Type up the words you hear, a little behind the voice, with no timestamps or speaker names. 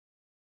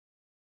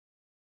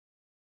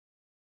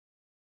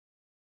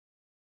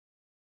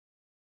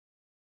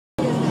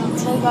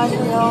guys,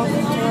 we all in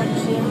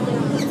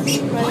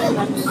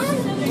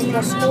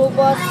the school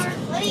bus.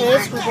 It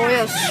is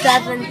Gregorio's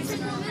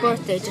 7th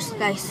birthday, just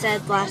like I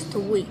said last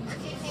week.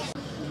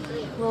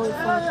 Really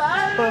fun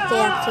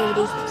birthday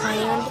activities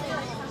planned.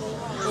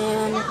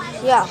 And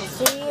yeah,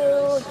 see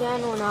you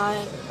again when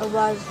I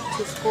arrive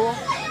to school.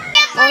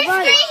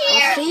 Alright,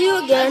 I'll see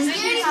you again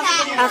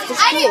after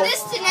school.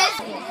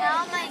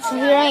 So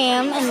here I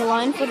am in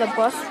line for the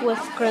bus with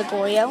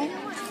Gregorio.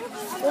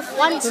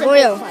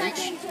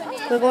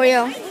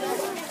 Gregorio.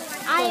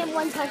 I am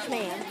One Punch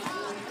Man.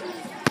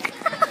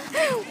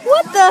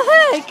 What the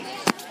heck?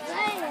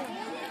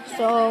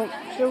 So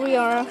here we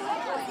are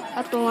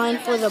at the line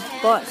for the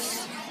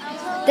bus.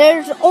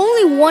 There's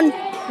only one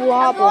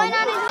problem.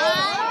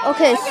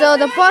 Okay, so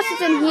the bus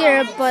is in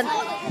here, but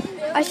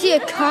I see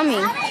it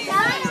coming.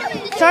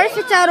 Sorry if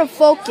it's out of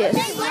focus.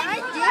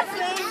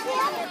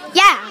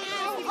 Yeah.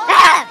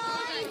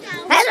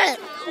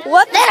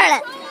 What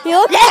the?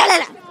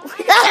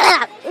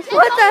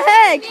 What the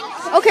heck?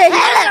 Okay, here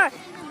we are.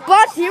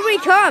 Bus, here we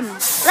come.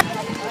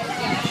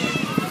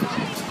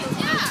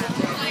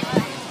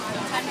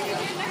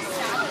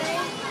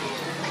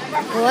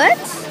 What?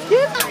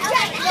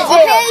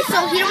 Okay,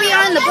 so here we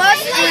are in the bus,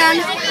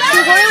 and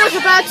Gregorio was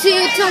about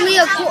to tell me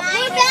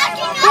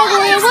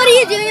Gregorio, what are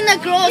you doing in the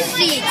girls'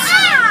 seats?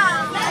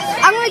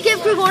 I'm gonna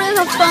give Gregorio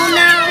the phone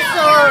now,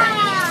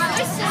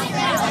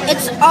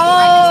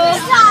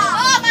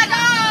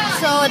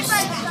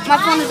 my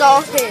phone is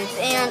all his,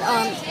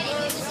 and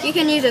you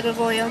can use it,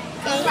 Gregorio.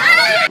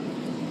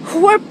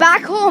 We're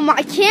back home.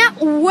 I can't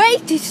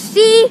wait to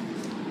see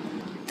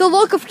the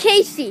look of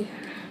Casey.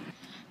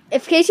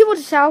 If Casey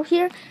was out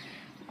here,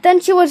 then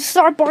she would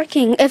start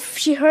barking. If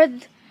she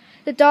heard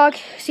the dog,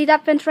 see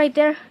that fence right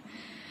there?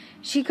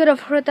 She could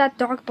have heard that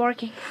dog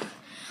barking.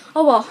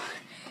 Oh well.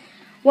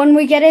 When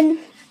we get in,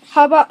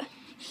 how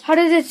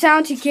does it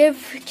sound to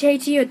give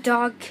Casey a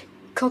dog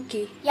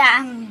cookie? Yeah,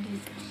 I'm gonna do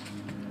it.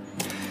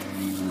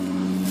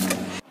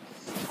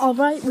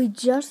 Alright, we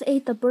just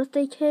ate the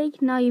birthday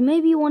cake. Now you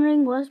may be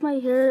wondering, why is my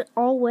hair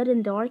all wet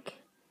and dark?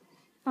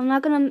 I'm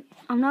not gonna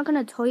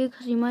tell you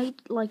because you might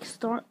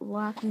start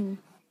laughing.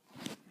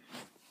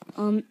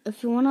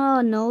 If you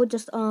wanna know,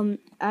 just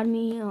add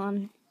me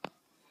on.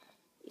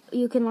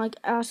 You can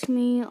ask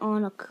me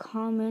on a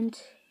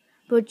comment,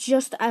 but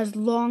just as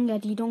long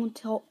as you don't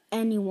tell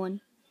anyone.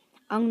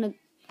 You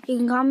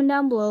can comment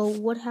down below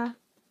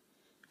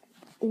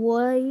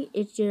why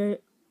is your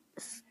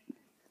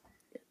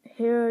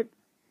hair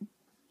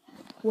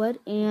wet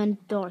and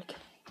dark.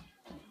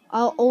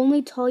 I'll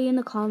only tell you in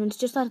the comments,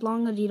 just as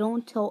long as you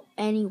don't tell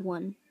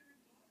anyone.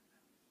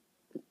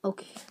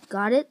 Okay,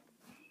 got it?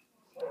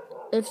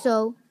 If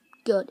so,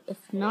 good.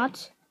 If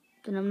not,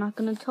 then I'm not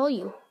gonna tell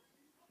you.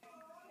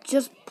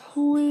 Just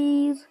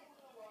please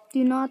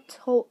do not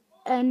tell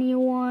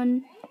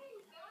anyone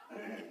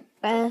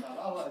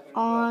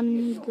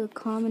on the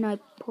comment I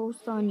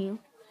post on you.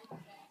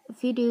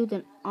 If you do,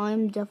 then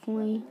I'm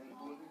definitely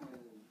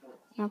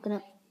not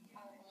gonna.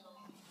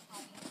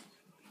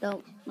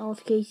 No, that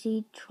was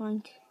Casey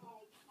trying to.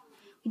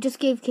 We just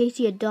gave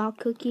Casey a dog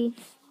cookie,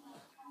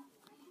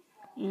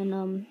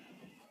 and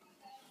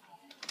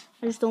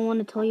I just don't want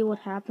to tell you what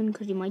happened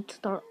because you might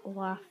start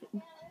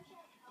laughing.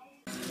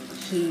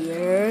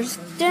 Here's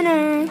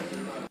dinner.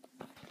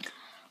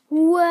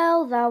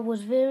 Well, that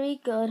was very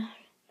good.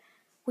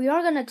 We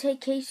are gonna take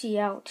Casey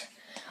out.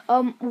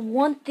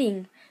 One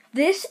thing.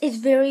 This is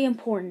very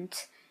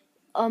important.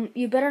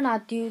 You better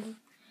not do.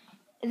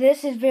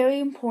 This is very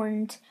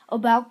important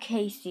about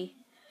Casey.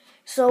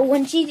 So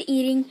when she's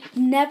eating,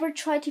 never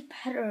try to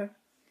pet her,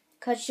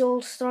 cause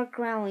she'll start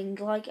growling.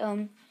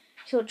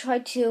 She'll try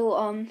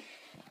to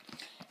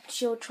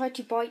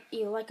bite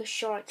you like a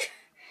shark.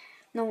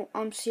 No,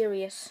 I'm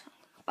serious.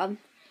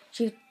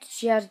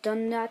 She has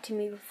done that to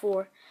me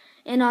before.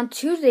 And on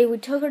Tuesday, we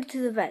took her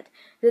to the vet.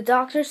 The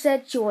doctor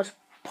said she was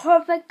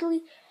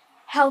perfectly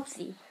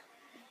healthy.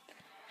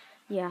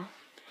 Yeah,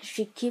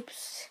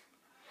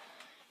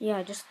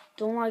 just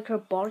don't like her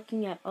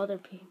barking at other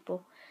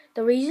people.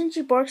 The reason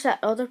she barks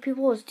at other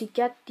people is to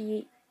get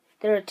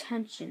their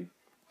attention.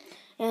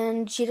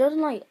 And she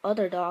doesn't like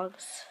other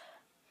dogs.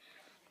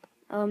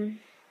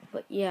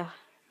 But yeah.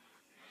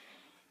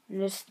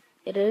 And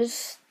it is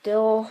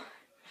still,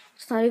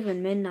 it's not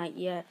even midnight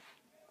yet.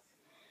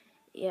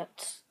 Yeah,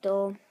 it's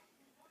still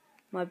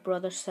my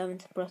brother's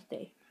 7th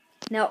birthday.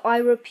 Now I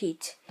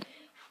repeat,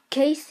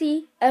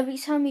 Casey, every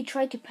time you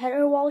try to pet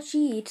her while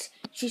she eats,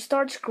 she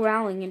starts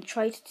growling and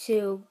tries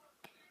to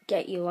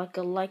get you like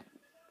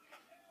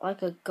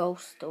a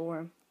ghost,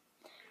 or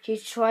she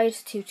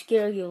tries to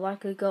scare you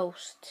like a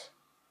ghost.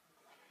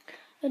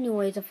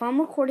 Anyways, if I'm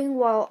recording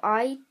while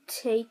I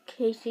take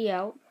Casey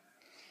out,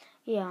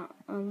 yeah,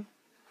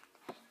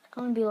 it's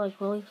gonna be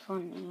really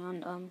fun.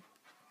 And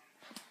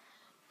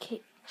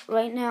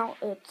right now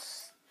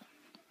it's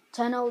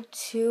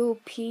 10:02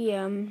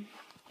 p.m.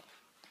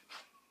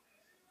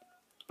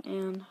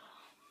 and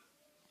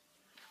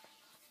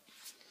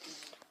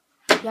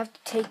you have to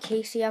take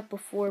Casey out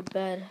before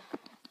bed.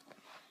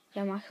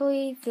 Yeah, I'm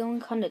actually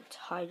feeling kind of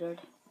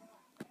tired.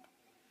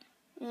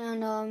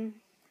 And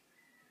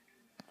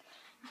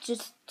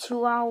just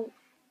 2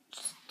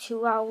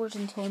 hours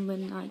until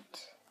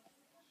midnight.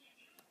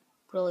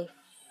 It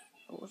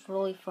was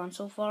really fun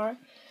so far.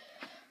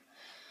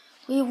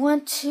 We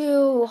went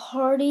to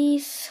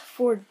Hardee's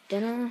for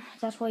dinner.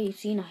 That's why you've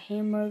seen a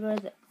hamburger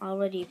that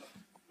already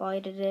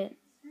bited it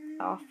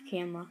off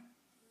camera.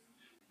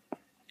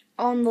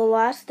 On the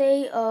last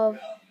day of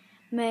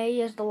May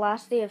is the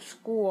last day of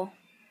school.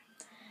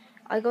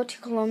 I go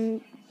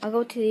to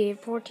the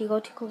airport to go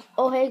to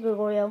Oh, hey,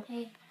 Gregorio.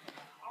 Hey.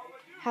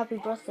 Happy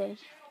birthday.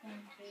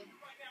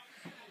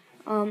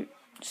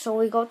 So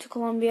we go to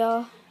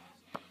Colombia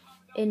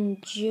in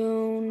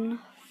June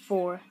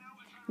 4.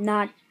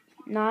 Not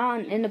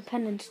on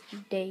Independence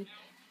Day,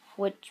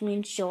 which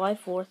means July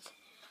 4th.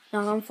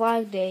 Not on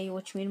Flag Day,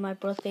 which means my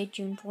birthday,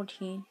 June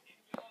 14.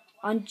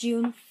 On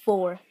June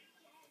 4.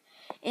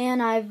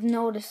 And I've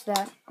noticed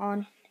that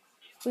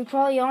we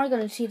probably are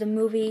going to see the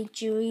movie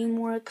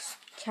DreamWorks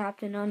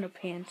Captain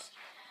Underpants.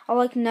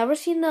 I've never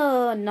seen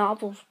the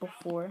novels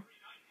before.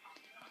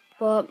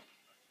 But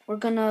we're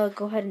going to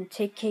go ahead and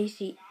take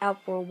Casey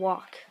out for a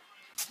walk.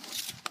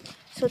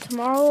 So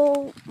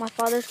tomorrow, my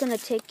father's going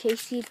to take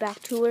Casey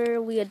back to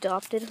where we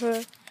adopted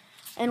her.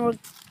 And we're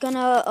going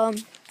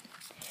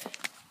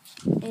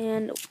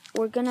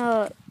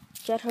to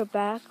get her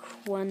back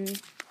when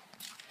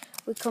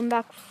we come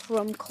back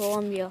from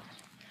Colombia.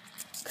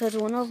 Because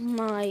one of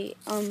my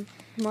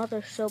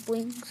mother's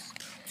siblings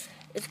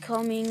is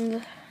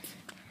coming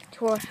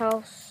to our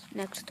house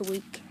next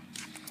week.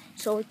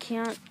 So we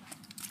can't.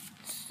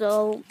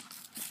 So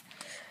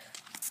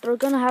they're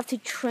going to have to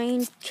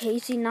train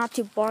Casey not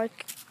to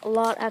bark a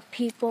lot at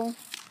people.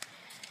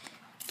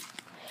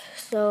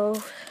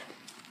 So,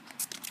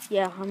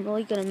 yeah, I'm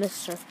really going to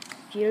miss her.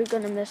 If you're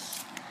going to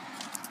miss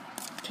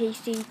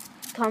Casey,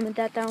 comment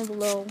that down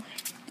below.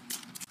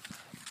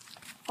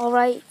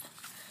 Alright,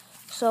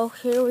 so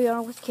here we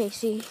are with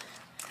Casey.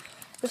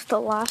 It's the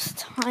last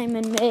time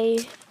in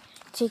May,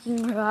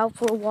 taking her out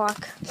for a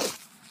walk.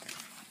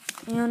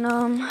 And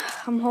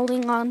I'm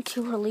holding on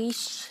to her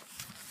leash.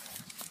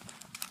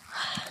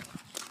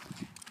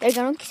 They're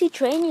going to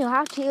train you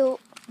how to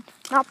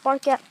not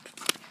bark at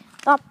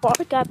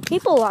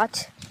people a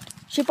lot.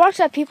 She barks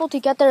at people to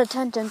get their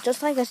attention,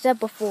 just like I said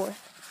before.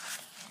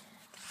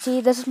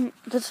 See, this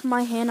is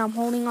my hand. I'm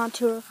holding on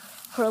to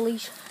her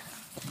leash.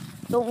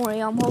 Don't worry,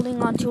 I'm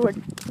holding on to her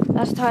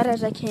as tight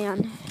as I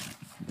can.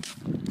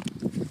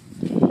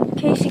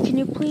 Casey, can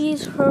you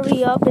please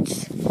hurry up?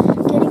 It's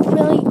getting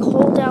really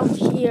cold out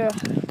here.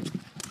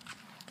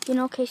 You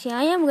know, Casey,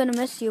 I am gonna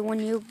miss you when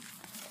you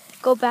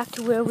go back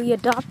to where we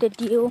adopted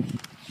you.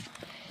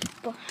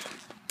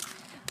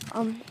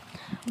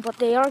 But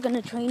they are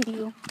gonna train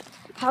you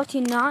how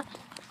to not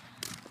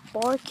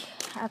bark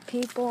at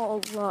people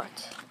a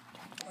lot.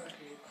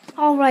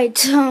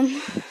 Alright,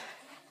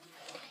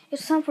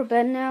 it's time for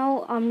bed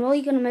now. I'm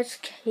really gonna miss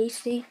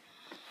Casey.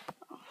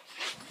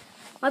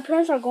 My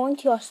parents are going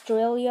to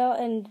Australia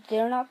and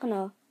they're not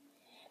gonna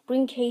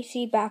bring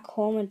Casey back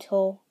home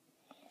until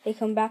they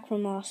come back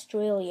from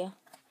Australia.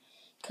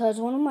 Because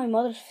one of my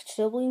mother's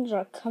siblings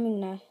are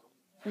coming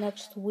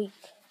next week.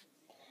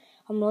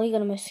 I'm really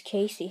gonna miss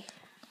Casey.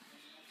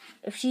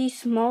 If she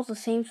smells the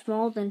same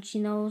smell, then she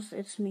knows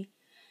it's me.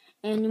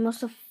 And you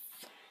must have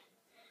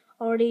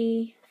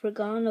already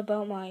forgotten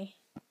about my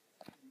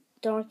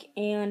dark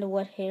and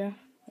wet hair.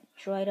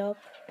 Dried up.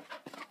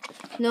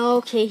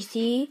 No,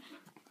 Casey.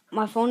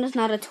 My phone is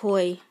not a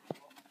toy.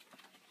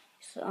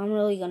 So I'm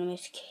really gonna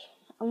miss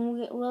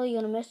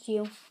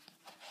you.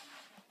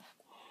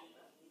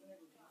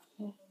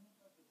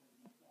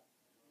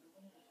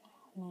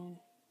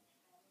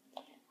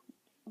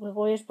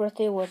 Gregorio's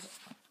birthday was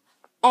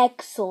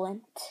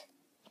excellent.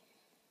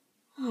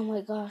 Oh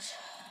my gosh.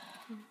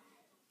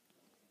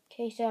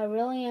 Casey, I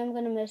really am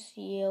gonna miss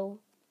you.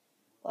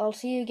 I'll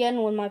see you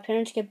again when my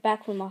parents get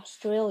back from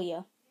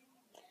Australia.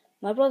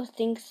 My brother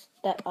thinks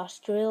that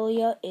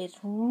Australia is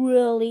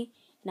really,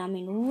 and I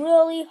mean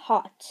really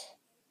hot.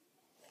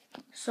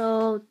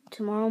 So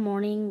tomorrow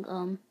morning,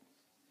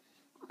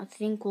 I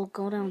think we'll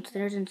go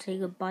downstairs and say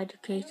goodbye to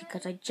Casey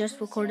because I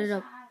just recorded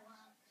a.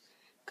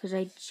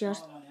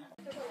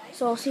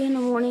 So I'll see you in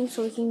the morning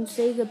so we can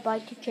say goodbye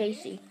to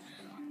Casey.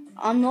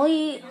 I'm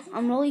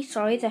really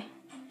sorry that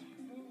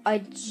I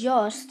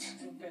just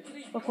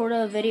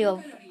recorded a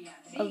video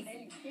of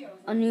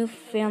a new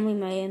family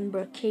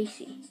member,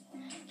 Casey.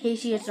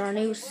 Casey is our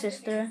new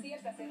sister.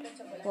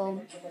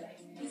 Well,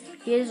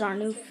 he is our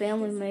new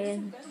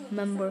family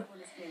member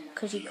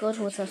because he goes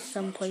with us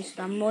someplace.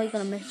 I'm really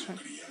gonna miss her.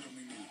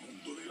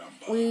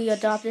 We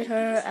adopted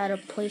her at a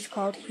place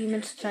called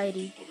Human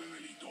Society.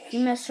 If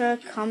you miss her,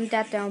 comment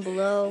that down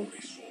below.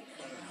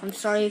 I'm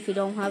sorry if you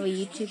don't have a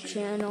YouTube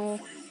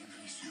channel.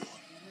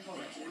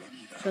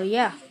 So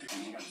yeah,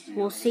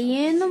 we'll see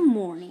you in the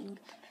morning.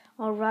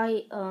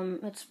 Alright,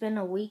 it's been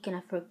a week and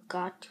I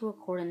forgot to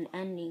record an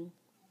ending.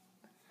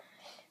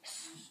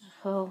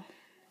 So,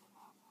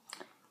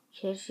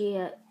 Casey,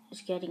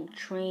 is getting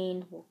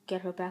trained. We'll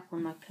get her back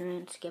when my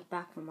parents get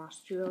back from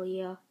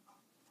Australia.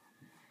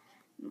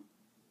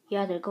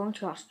 Yeah, they're going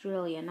to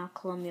Australia, not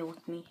Colombia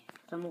with me.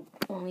 I'm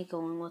only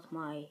going with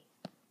my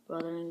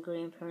brother and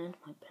grandparents.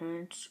 My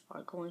parents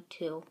are going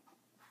to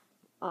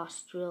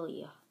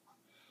Australia.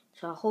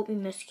 So I hope you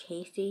miss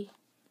Casey.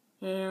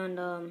 And,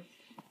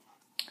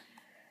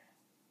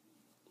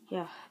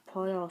 yeah,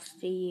 probably I'll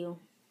see you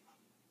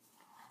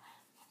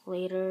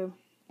later.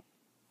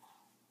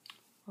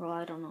 Or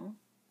I don't know.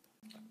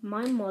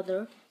 My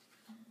mother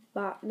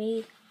bought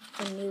me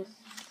a new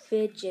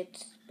fidget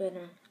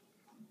spinner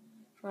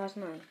last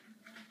night.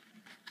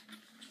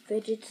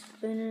 Fidget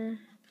spinner,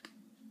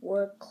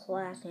 work,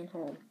 class, and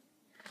home.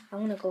 I'm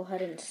going to go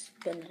ahead and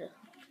spin it.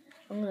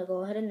 I'm going to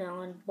go ahead and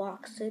now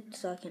unbox it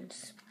so I can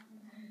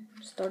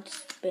start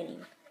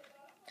spinning.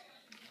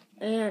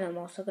 And I'm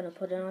also going to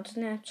put it on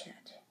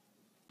Snapchat.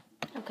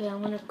 Okay,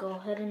 I'm going to go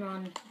ahead and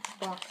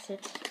unbox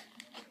it.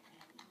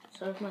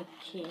 Sorry if my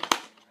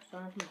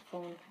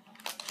phone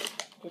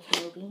is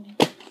moving.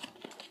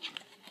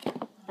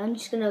 I'm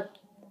just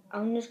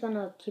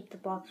gonna keep the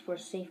box for a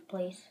safe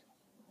place.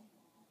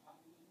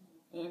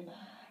 And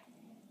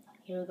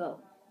here we go.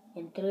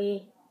 In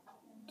 3,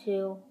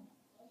 2,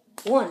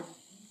 1.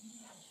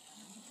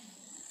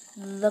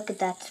 Look at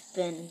that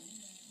spin.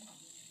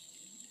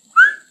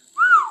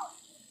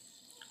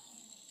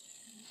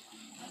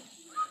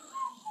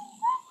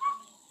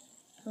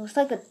 It looks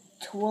like a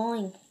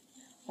twirling.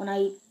 When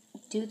I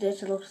do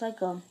this, it looks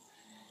like a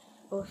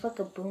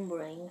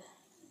boomerang.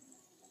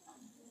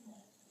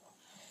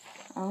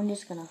 I'm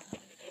just gonna.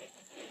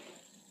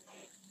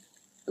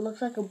 It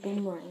looks like a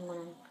boomerang when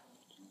I'm.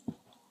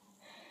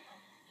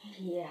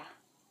 Yeah.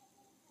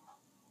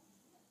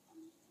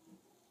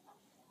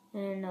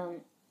 And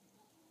it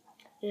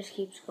just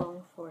keeps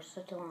going for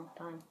such a long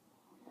time.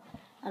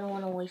 I don't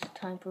want to waste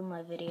time for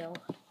my video.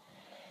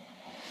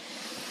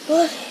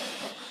 But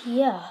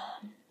yeah,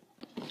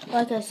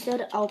 like I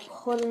said, I'll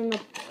put it in the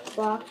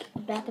box,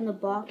 back in the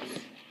box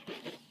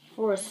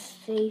for a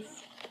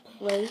safe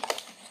place.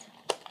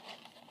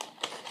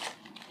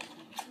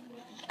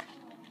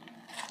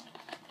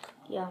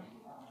 Yeah,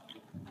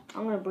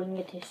 I'm gonna bring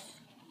it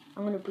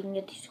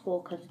to school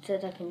because it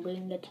says I can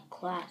bring it to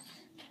class.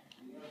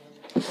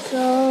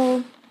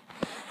 So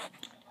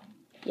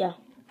yeah,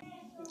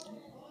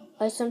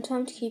 I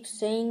sometimes keep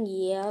saying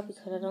yeah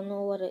because I don't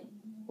know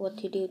what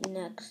to do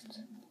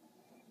next.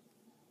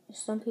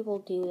 Some people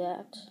do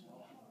that.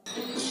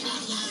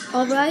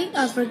 Alright,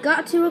 I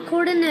forgot to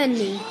record an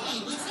ending.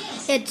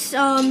 It's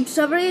summer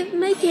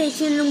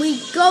vacation and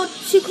we go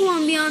to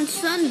Colombia on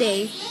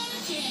Sunday.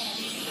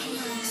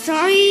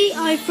 Sorry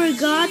I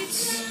forgot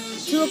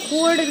to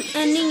record an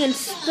ending and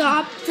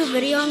stop the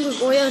video on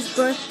Gregorio's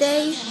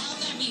birthday.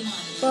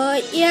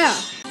 But yeah,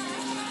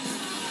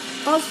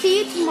 I'll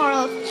see you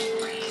tomorrow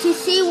to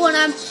see when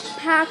I'm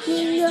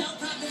packing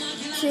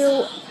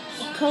to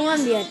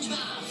Colombia.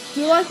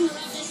 Do you like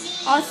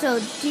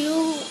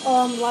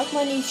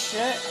my new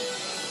shirt?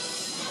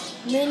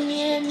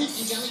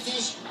 Minions.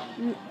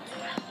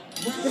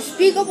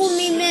 Despicable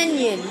Me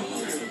Minion.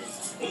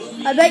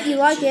 I bet you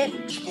like it.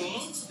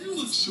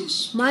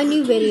 My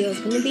new video is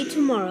going to be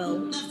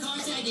tomorrow.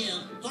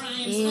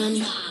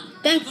 And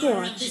thanks for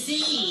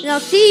watching. And I'll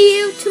see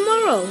you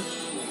tomorrow.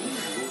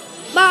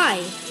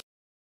 Bye.